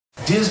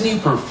Disney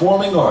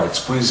Performing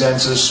Arts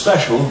presents a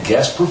special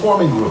guest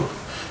performing group,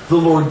 the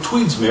Lord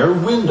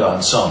Tweedsmuir Wind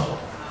Ensemble,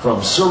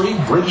 from Surrey,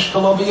 British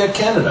Columbia,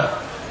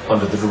 Canada,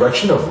 under the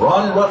direction of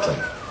Ron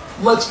Rutling.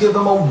 Let's give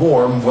them a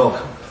warm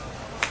welcome.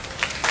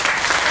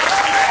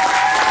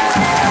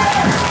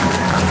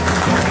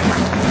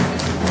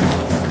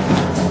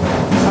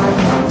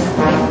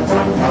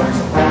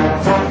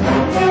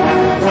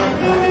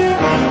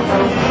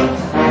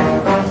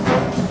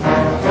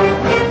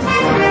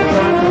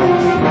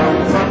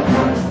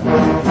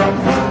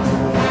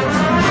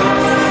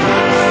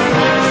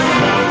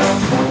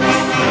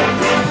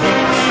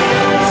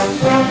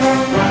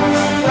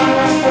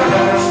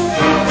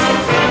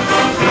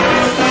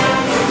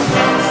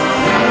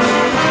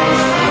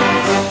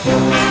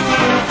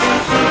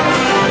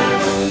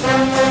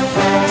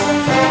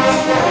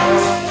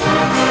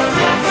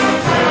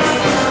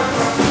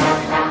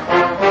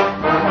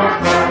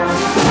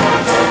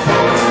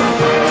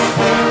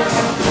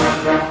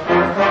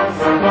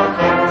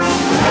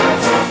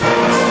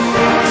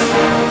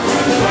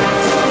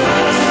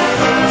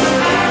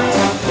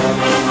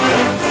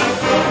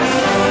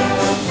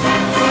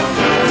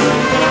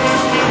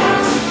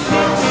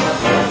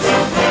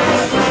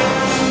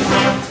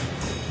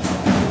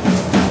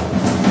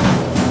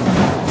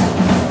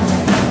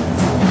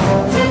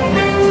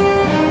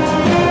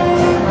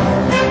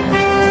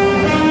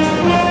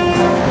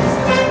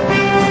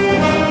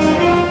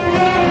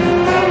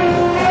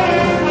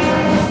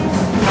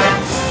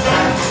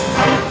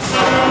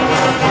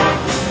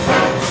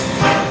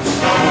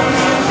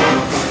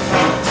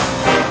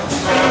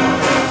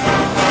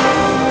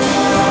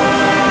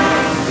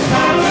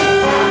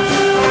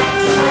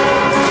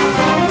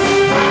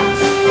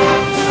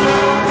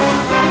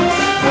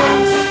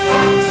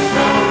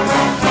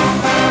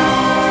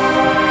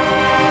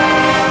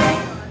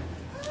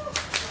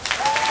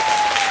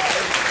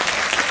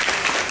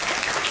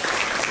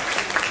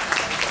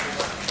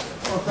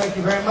 Thank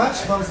you very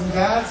much, moms and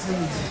dads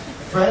and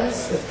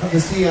friends that come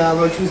to see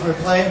Lord Tweedsmuir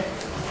play.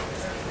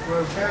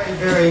 We're very,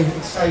 very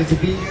excited to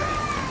be here.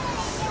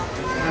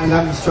 And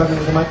I'm struggling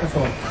with the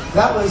microphone.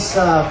 That was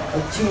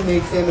a tune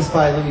made famous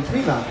by Louis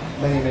Prima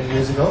many, many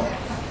years ago.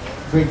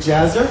 Great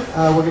jazzer.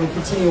 We're going to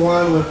continue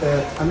on with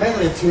a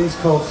medley of tunes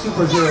called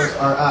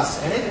Superheroes Are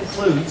Us. And it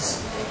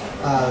includes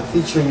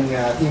featuring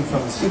theme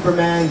from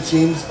Superman,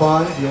 James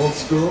Bond, the old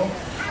school,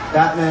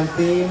 Batman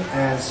theme,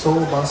 and Soul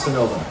Bossa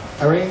Nova.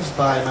 Arranged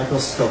by Michael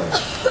Stoller.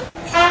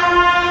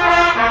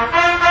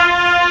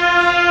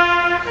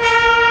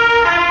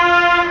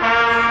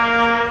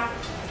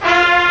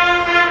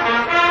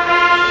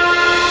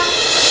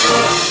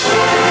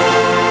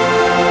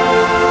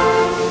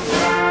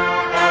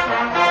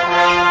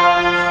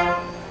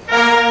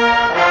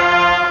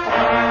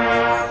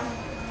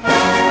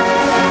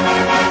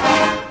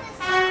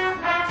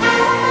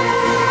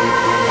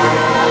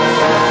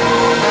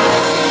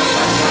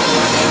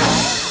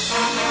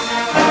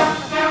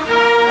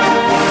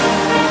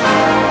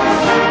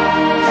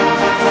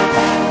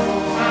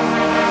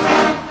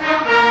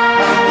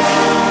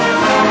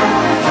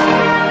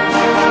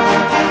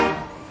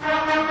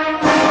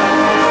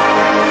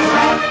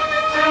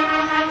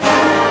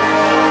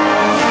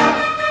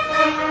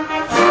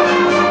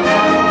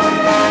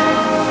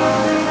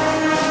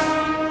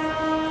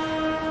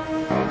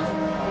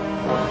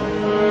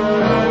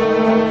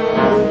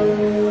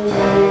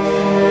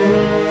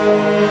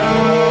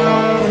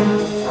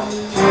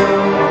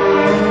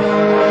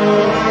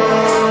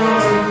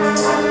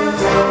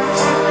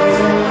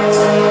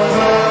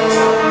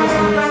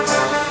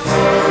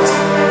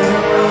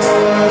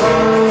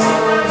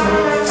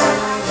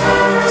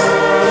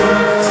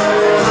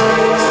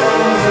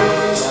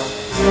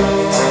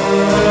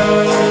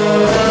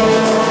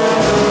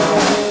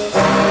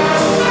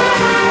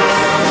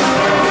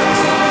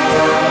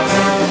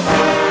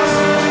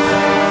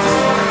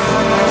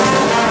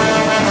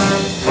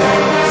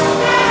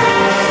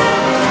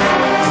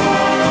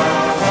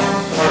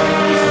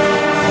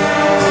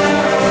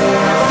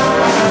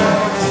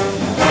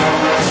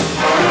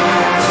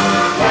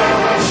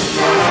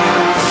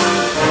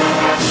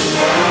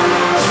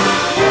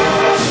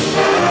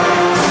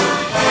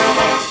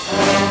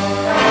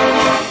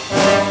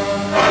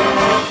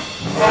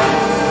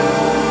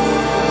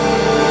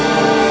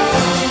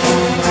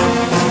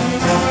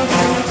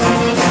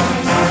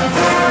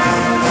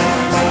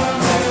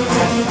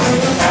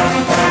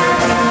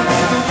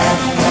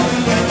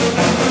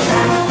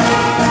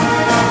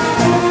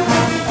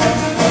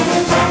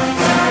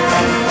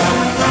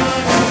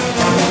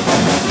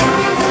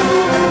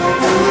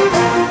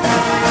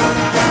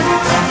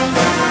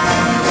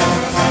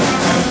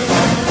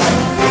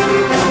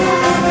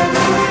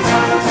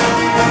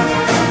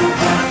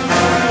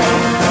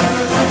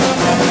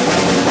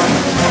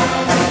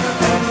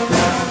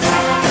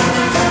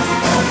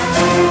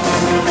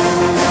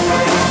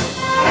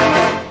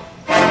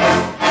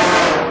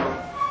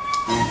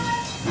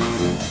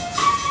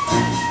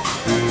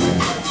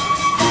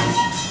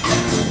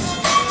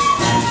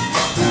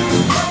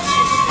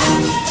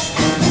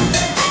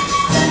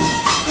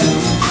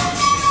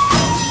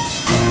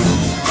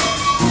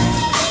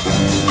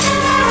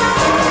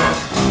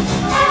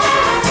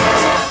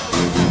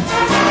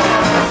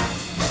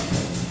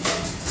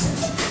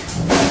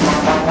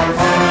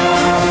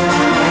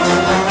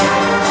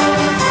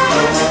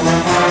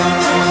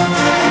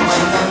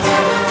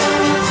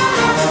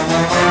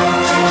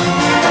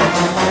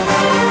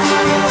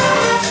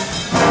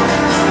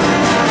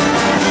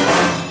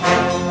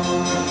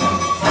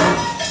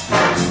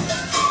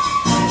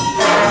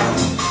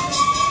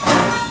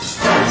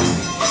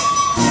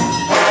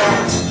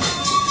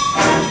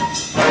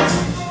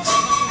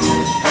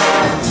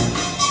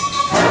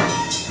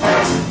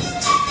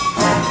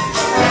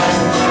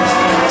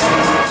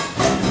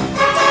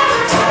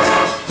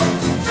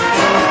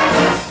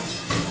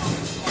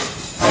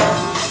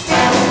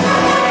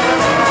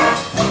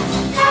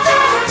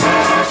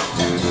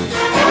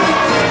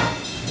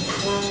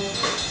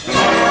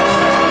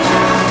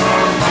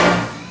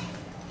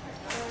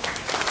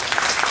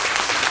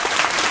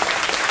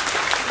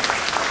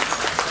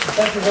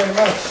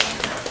 very much.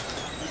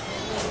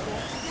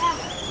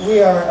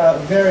 We are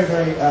very,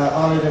 very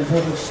honored and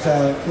privileged,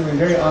 feeling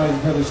very honored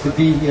and privileged to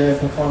be here and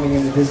performing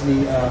in the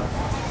Disney,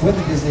 with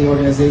the Disney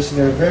organization.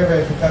 They're very,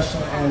 very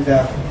professional, and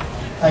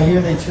I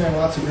hear they turn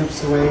lots of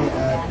groups away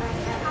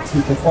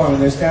to perform,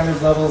 and their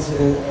standard levels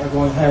are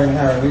going higher and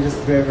higher. We're just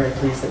very, very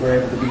pleased that we're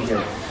able to be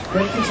here. We're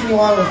going to continue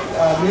on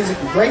with music,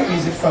 great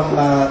music from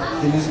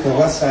the musical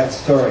West Side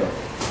Story.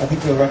 I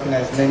think you'll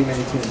recognize many,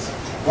 many tunes.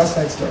 West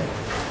Side Story.